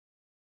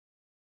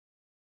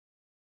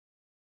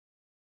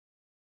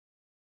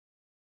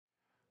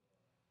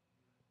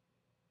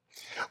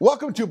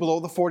Welcome to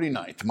Below the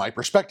 49th, my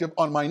perspective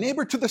on my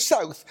neighbor to the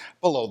south,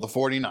 below the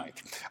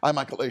 49th. I'm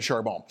Michael A.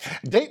 Charbon.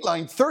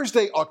 Dateline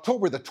Thursday,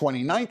 October the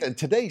 29th, and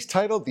today's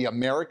title, The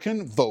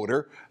American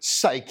Voter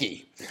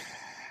Psyche.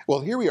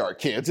 Well, here we are,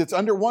 kids. It's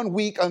under 1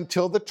 week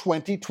until the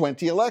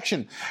 2020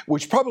 election,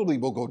 which probably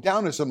will go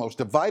down as the most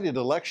divided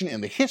election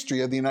in the history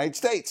of the United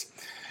States,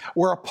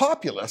 where a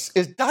populace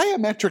is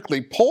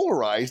diametrically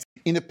polarized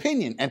in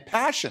opinion and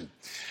passion.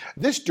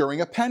 This during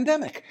a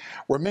pandemic,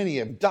 where many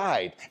have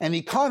died, an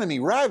economy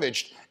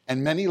ravaged,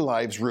 and many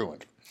lives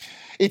ruined.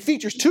 It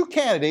features two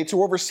candidates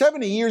who are over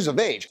 70 years of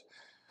age,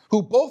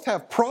 who both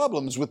have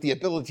problems with the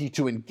ability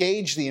to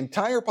engage the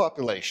entire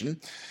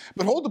population,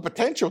 but hold the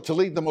potential to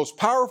lead the most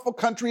powerful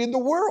country in the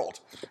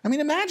world. I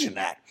mean, imagine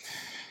that.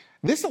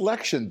 This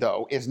election,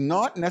 though, is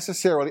not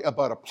necessarily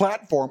about a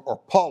platform or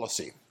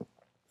policy.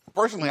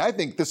 Personally, I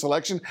think this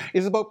election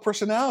is about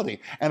personality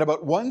and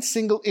about one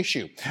single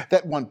issue,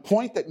 that one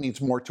point that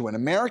means more to an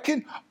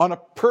American on a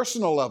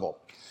personal level.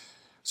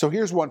 So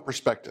here's one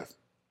perspective.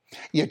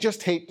 You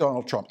just hate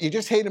Donald Trump. You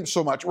just hate him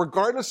so much,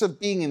 regardless of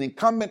being an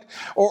incumbent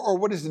or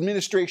what his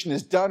administration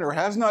has done or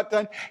has not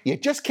done. You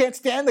just can't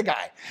stand the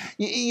guy.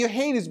 You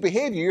hate his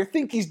behavior. You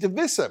think he's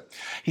divisive.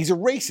 He's a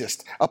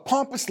racist, a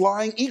pompous,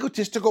 lying,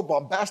 egotistical,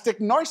 bombastic,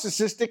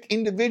 narcissistic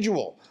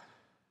individual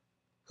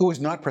who is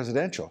not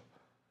presidential.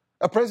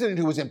 A president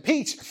who was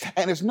impeached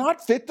and is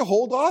not fit to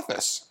hold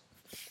office.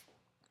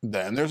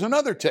 Then there's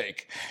another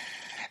take.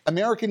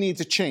 America needs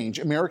a change.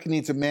 America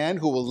needs a man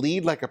who will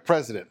lead like a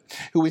president,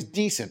 who is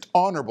decent,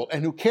 honorable,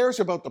 and who cares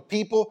about the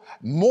people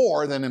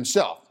more than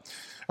himself.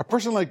 A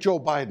person like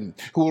Joe Biden,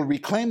 who will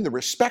reclaim the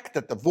respect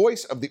that the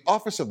voice of the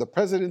office of the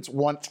president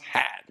once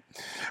had.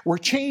 Where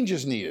change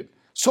is needed,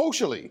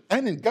 socially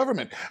and in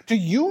government, to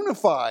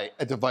unify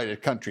a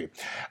divided country.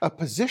 A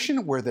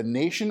position where the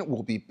nation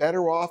will be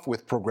better off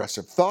with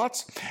progressive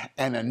thoughts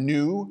and a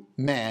new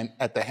man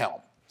at the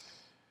helm.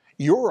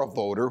 You're a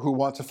voter who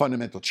wants a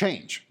fundamental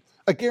change.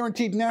 A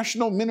guaranteed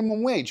national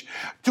minimum wage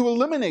to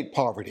eliminate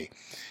poverty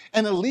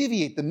and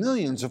alleviate the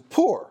millions of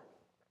poor.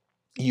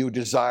 You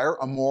desire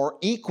a more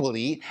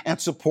equally and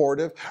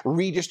supportive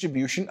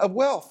redistribution of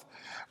wealth,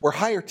 where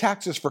higher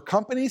taxes for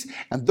companies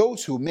and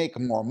those who make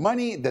more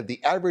money than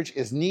the average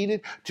is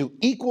needed to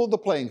equal the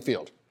playing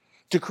field,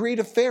 to create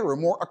a fairer,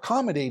 more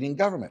accommodating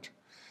government.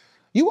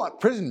 You want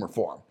prison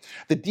reform,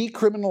 the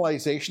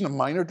decriminalization of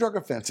minor drug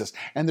offenses,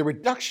 and the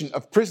reduction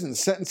of prison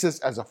sentences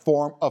as a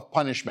form of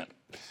punishment.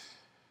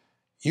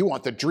 You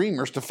want the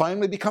dreamers to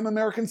finally become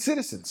American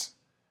citizens.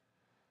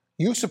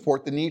 You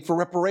support the need for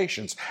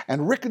reparations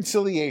and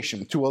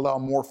reconciliation to allow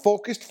more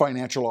focused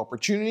financial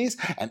opportunities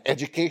and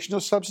educational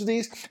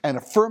subsidies and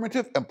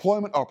affirmative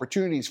employment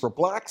opportunities for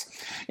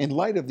blacks in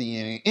light of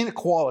the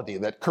inequality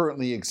that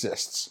currently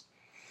exists.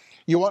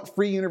 You want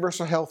free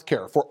universal health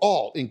care for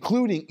all,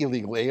 including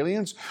illegal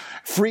aliens,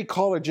 free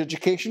college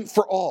education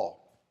for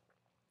all,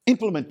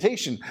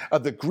 implementation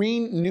of the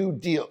Green New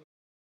Deal,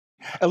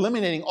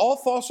 eliminating all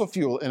fossil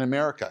fuel in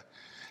America.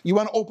 You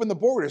want to open the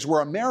borders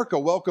where America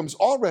welcomes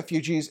all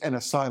refugees and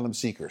asylum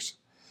seekers.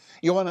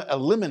 You want to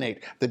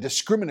eliminate the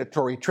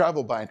discriminatory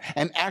travel ban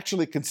and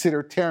actually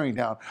consider tearing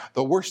down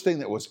the worst thing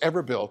that was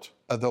ever built,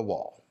 the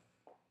wall.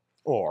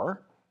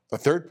 Or, the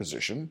third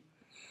position,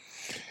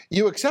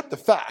 you accept the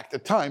fact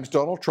at times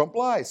Donald Trump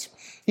lies.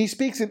 He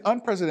speaks in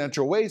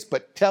unpresidential ways,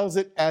 but tells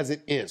it as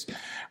it is,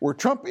 where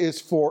Trump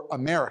is for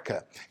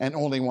America and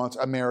only wants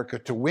America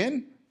to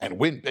win and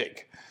win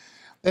big.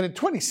 And in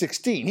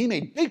 2016, he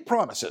made big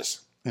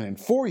promises, and in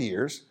 4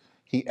 years,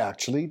 he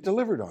actually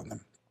delivered on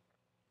them.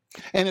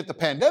 And if the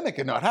pandemic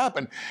had not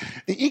happened,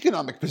 the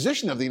economic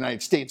position of the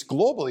United States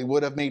globally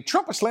would have made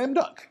Trump a slam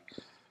dunk.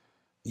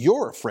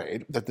 You're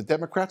afraid that the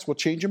Democrats will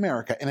change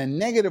America in a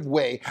negative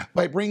way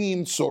by bringing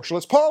in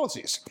socialist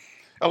policies,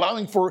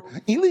 allowing for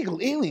illegal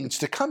aliens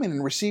to come in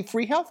and receive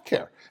free health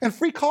care and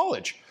free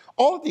college,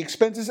 all at the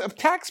expenses of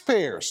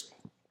taxpayers.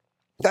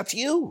 That's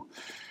you.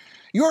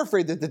 You're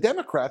afraid that the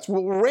Democrats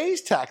will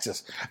raise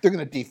taxes. They're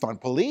going to defund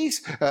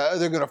police.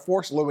 They're going to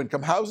force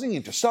low-income housing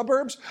into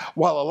suburbs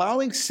while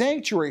allowing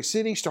sanctuary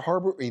cities to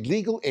harbor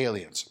illegal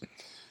aliens,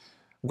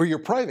 where your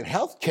private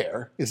health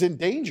care is in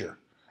danger.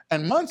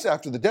 And months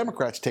after the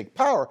Democrats take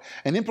power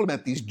and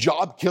implement these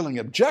job-killing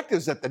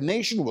objectives, that the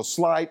nation will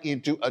slide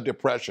into a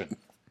depression.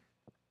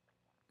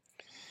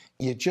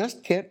 You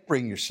just can't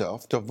bring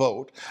yourself to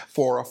vote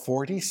for a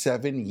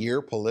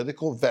 47-year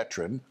political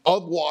veteran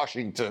of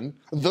Washington,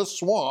 the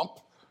swamp,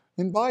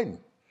 in Biden,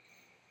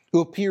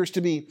 who appears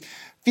to be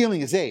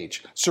feeling his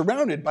age,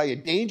 surrounded by a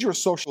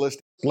dangerous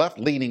socialist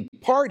left-leaning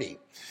party,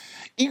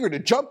 eager to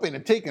jump in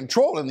and take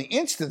control in the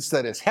instance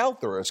that his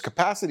health or his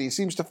capacity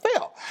seems to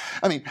fail.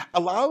 I mean,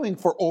 allowing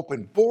for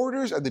open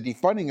borders and the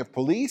defunding of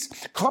police,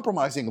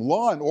 compromising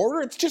law and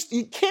order, it's just,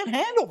 you can't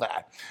handle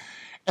that.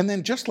 And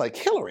then just like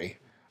Hillary,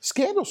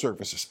 scandal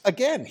surfaces.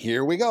 Again,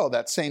 here we go,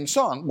 that same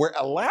song, where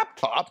a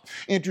laptop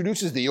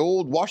introduces the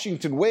old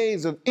Washington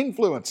ways of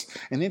influence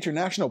and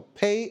international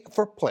pay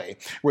for play,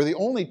 where the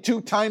only two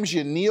times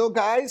you kneel,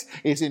 guys,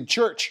 is in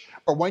church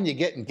or when you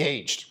get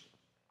engaged.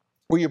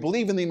 where you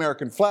believe in the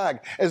American flag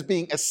as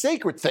being a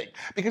sacred thing,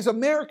 because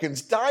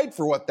Americans died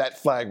for what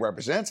that flag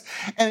represents,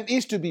 and it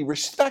is to be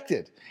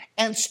respected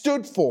and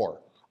stood for,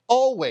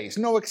 always,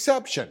 no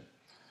exception.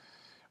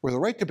 Where the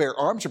right to bear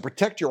arms and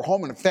protect your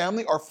home and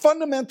family are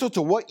fundamental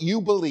to what you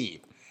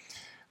believe.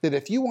 That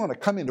if you want to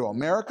come into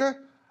America,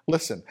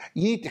 listen,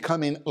 you need to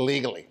come in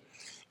legally.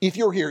 If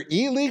you're here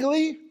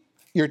illegally,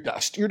 you're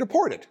dust, you're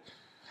deported.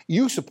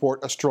 You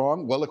support a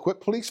strong,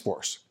 well-equipped police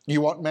force.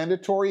 You want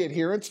mandatory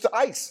adherence to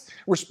ICE,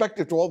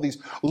 respective to all these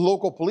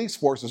local police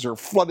forces are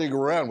flooding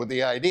around with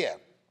the idea.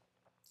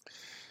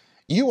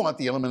 You want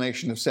the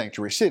elimination of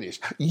sanctuary cities.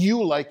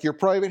 You like your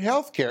private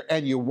health care,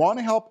 and you want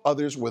to help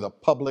others with a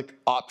public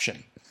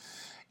option.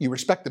 You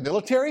respect the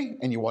military,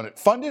 and you want it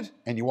funded,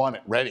 and you want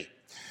it ready.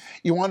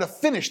 You want to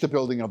finish the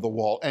building of the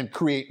wall and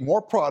create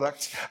more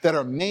products that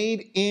are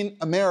made in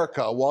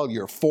America while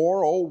your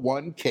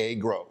 401k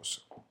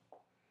grows.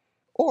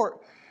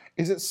 Or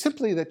is it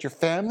simply that your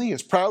family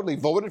has proudly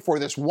voted for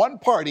this one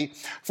party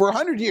for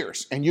 100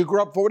 years and you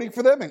grew up voting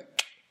for them and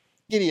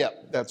giddy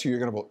up, that's who you're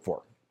going to vote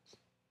for?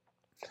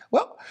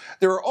 Well,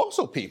 there are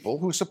also people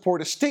who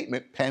support a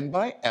statement penned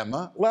by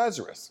Emma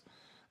Lazarus.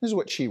 This is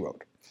what she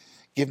wrote.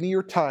 Give me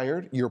your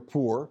tired, your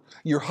poor,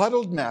 your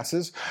huddled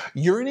masses,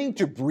 yearning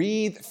to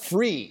breathe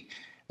free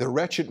the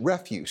wretched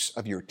refuse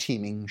of your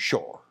teeming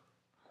shore.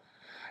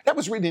 That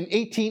was written in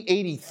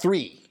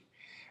 1883.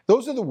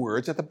 Those are the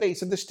words at the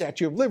base of the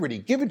Statue of Liberty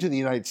given to the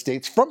United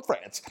States from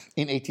France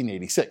in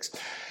 1886.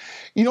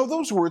 You know,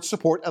 those words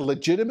support a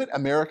legitimate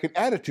American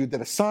attitude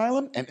that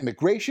asylum and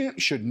immigration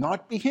should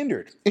not be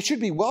hindered. It should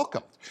be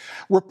welcomed.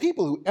 Where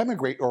people who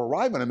emigrate or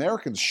arrive on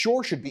American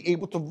shore should be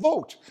able to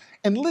vote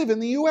and live in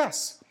the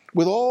U.S.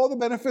 with all the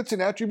benefits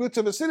and attributes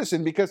of a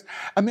citizen, because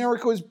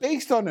America is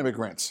based on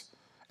immigrants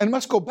and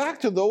must go back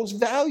to those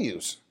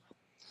values.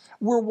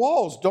 Where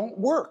walls don't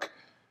work,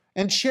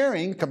 and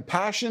sharing,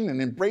 compassion,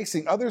 and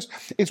embracing others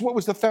is what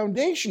was the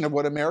foundation of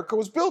what America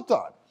was built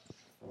on.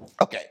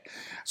 Okay,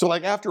 so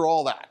after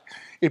all that,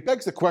 it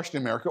begs the question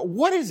in America,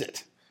 what is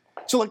it?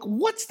 So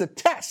what's the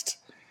test?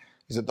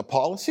 Is it the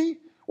policy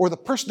or the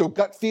personal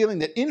gut feeling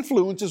that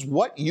influences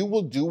what you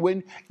will do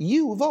when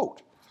you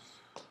vote?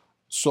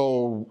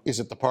 So is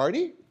it the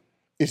party?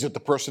 Is it the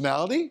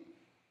personality?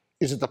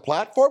 Is it the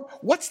platform?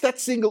 What's that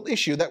single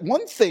issue, that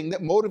one thing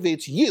that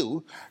motivates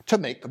you to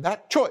make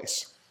that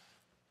choice?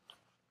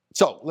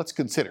 So let's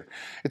consider.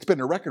 It's been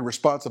a record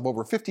response of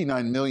over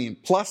 59 million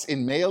plus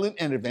in mail-in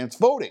and advance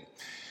voting.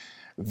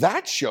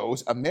 That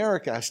shows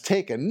America has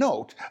taken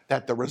note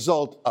that the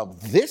result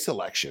of this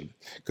election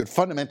could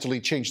fundamentally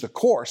change the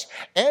course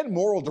and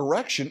moral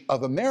direction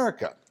of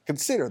America.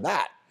 Consider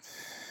that.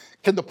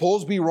 Can the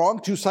polls be wrong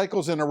 2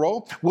 cycles in a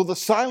row? Will the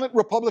silent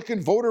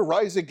Republican voter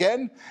rise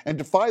again and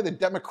defy the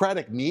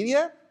Democratic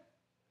media?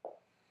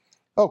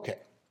 Okay.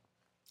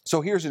 So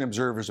here's an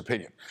observer's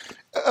opinion,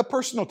 a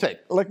personal take,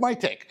 like my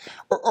take,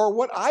 or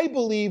what I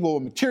believe will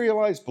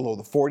materialize below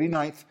the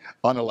 49th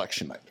on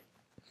election night.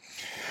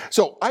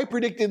 So I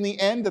predict in the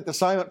end that the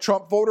silent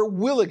Trump voter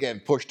will again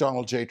push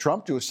Donald J.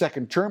 Trump to a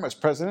second term as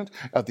president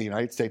of the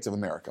United States of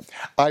America.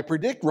 I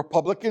predict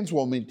Republicans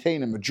will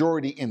maintain a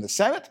majority in the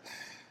Senate,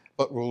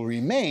 but will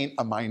remain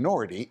a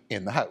minority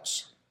in the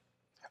House.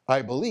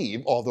 I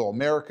believe, although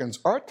Americans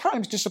are at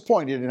times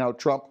disappointed in how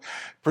Trump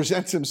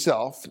presents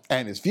himself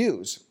and his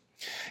views,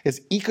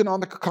 his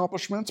economic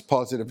accomplishments,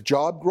 positive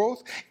job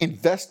growth,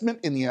 investment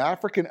in the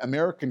African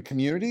American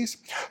communities,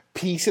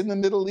 peace in the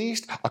Middle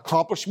East,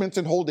 accomplishments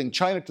in holding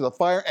China to the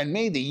fire, and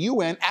made the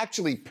UN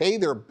actually pay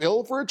their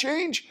bill for a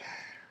change.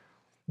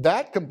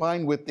 That,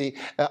 combined with the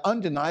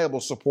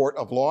undeniable support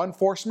of law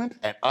enforcement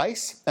and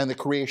ICE and the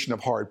creation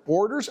of hard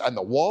borders and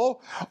the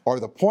wall, are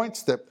the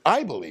points that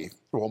I believe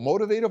will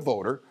motivate a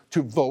voter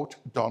to vote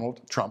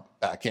Donald Trump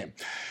back in.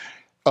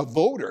 A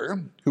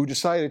voter who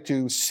decided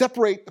to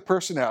separate the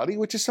personality,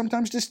 which is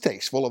sometimes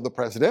distasteful, of the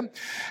president,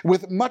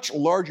 with much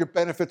larger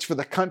benefits for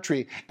the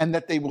country, and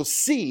that they will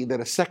see that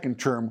a second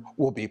term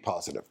will be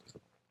positive.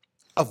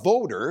 A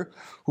voter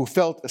who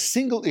felt a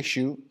single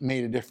issue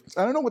made a difference.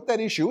 I don't know what that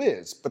issue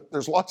is, but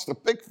there's lots to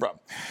pick from.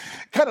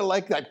 Kind of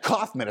like that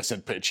cough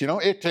medicine pitch,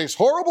 it tastes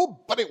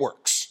horrible, but it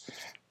works.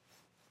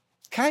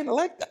 Kind of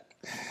like that.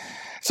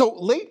 So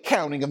late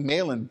counting of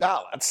mail-in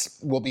ballots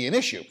will be an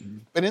issue,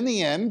 but in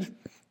the end,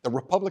 the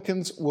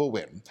Republicans will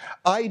win.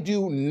 I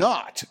do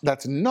not,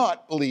 that's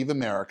not believe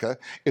America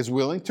is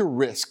willing to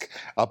risk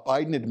a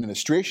Biden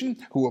administration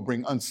who will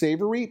bring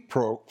unsavory,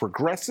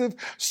 progressive,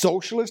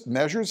 socialist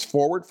measures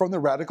forward from the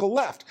radical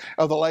left,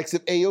 of the likes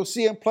of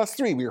AOC and Plus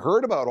 3. We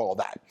heard about all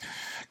that.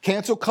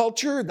 Cancel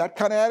culture, that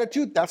kind of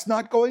attitude, that's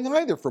not going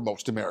either for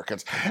most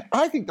Americans.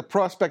 I think the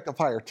prospect of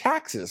higher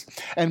taxes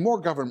and more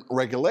government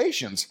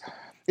regulations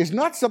is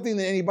not something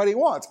that anybody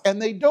wants. And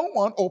they don't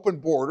want open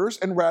borders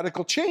and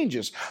radical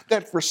changes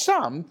that, for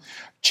some,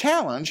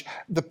 challenge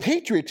the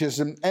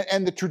patriotism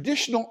and the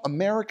traditional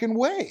American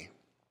way.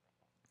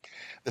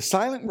 The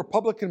silent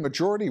Republican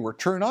majority will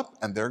turn up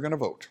and they're going to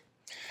vote.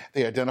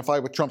 They identify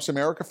with Trump's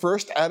America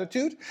First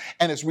attitude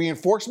and its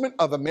reinforcement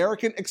of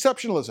American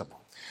exceptionalism.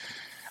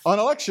 On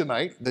election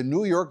night, the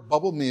New York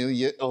bubble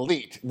media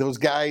elite, those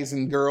guys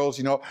and girls,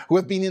 who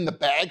have been in the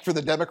bag for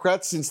the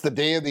Democrats since the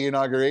day of the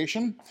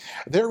inauguration,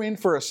 they're in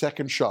for a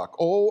second shock.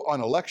 Oh, on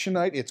election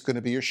night, it's going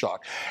to be a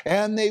shock.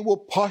 And they will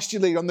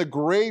postulate on the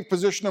grave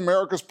position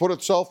America's put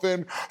itself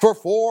in for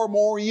 4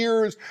 more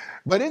years.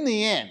 But in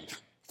the end,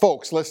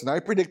 folks, listen, I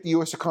predict the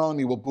U.S.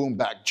 economy will boom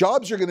back.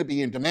 Jobs are going to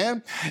be in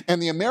demand,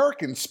 and the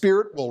American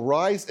spirit will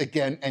rise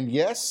again. And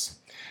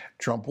yes,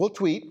 Trump will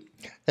tweet.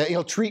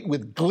 He'll treat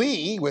with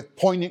glee, with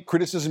poignant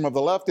criticism of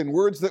the left in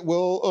words that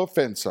will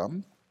offend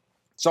some.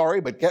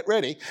 Sorry, but get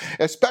ready,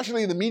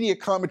 especially the media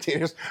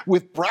commentators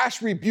with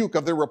brash rebuke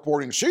of their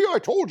reporting. See, I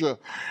told you.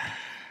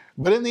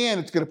 But in the end,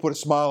 it's going to put a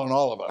smile on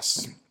all of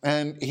us.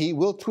 And he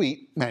will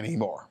tweet many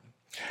more.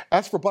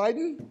 As for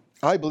Biden,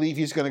 I believe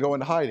he's going to go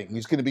into hiding.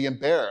 He's going to be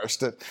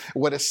embarrassed at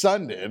what his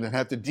son did and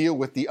have to deal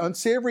with the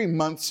unsavory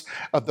months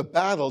of the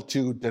battle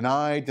to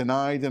deny,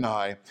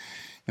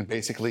 and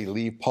basically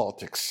leave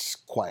politics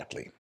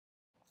quietly.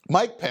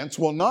 Mike Pence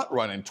will not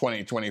run in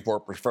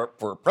 2024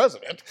 for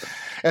president,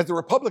 as the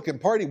Republican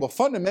Party will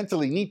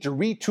fundamentally need to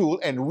retool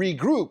and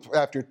regroup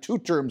after 2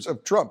 terms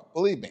of Trump,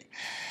 believe me.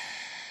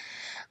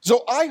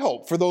 So I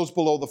hope for those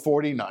below the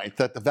 49th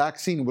that the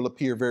vaccine will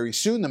appear very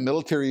soon, the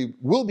military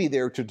will be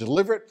there to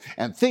deliver it,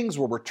 and things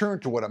will return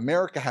to what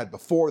America had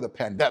before the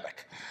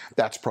pandemic.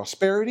 That's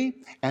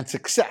prosperity and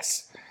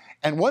success.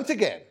 And once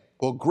again,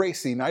 will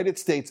grace the United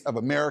States of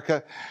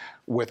America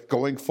with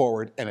going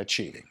forward and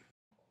achieving.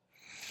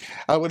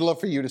 I would love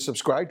for you to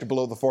subscribe to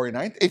Below the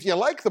 49th. If you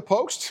like the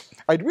post,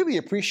 I'd really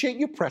appreciate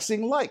you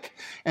pressing like,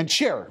 and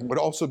share would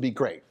also be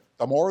great.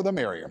 The more, the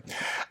merrier.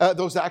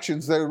 Those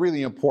actions, they're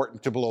really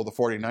important to Below the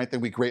 49th,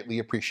 and we greatly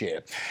appreciate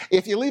it.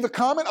 If you leave a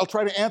comment, I'll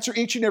try to answer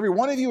each and every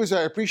one of you, as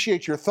I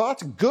appreciate your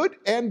thoughts, good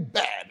and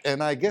bad.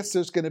 And I guess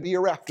there's going to be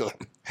a raft of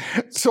them.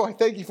 So I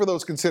thank you for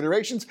those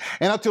considerations.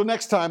 And until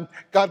next time,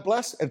 God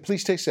bless, and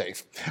please stay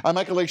safe. I'm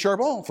Michael A.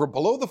 Charbon for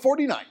Below the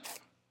 49th.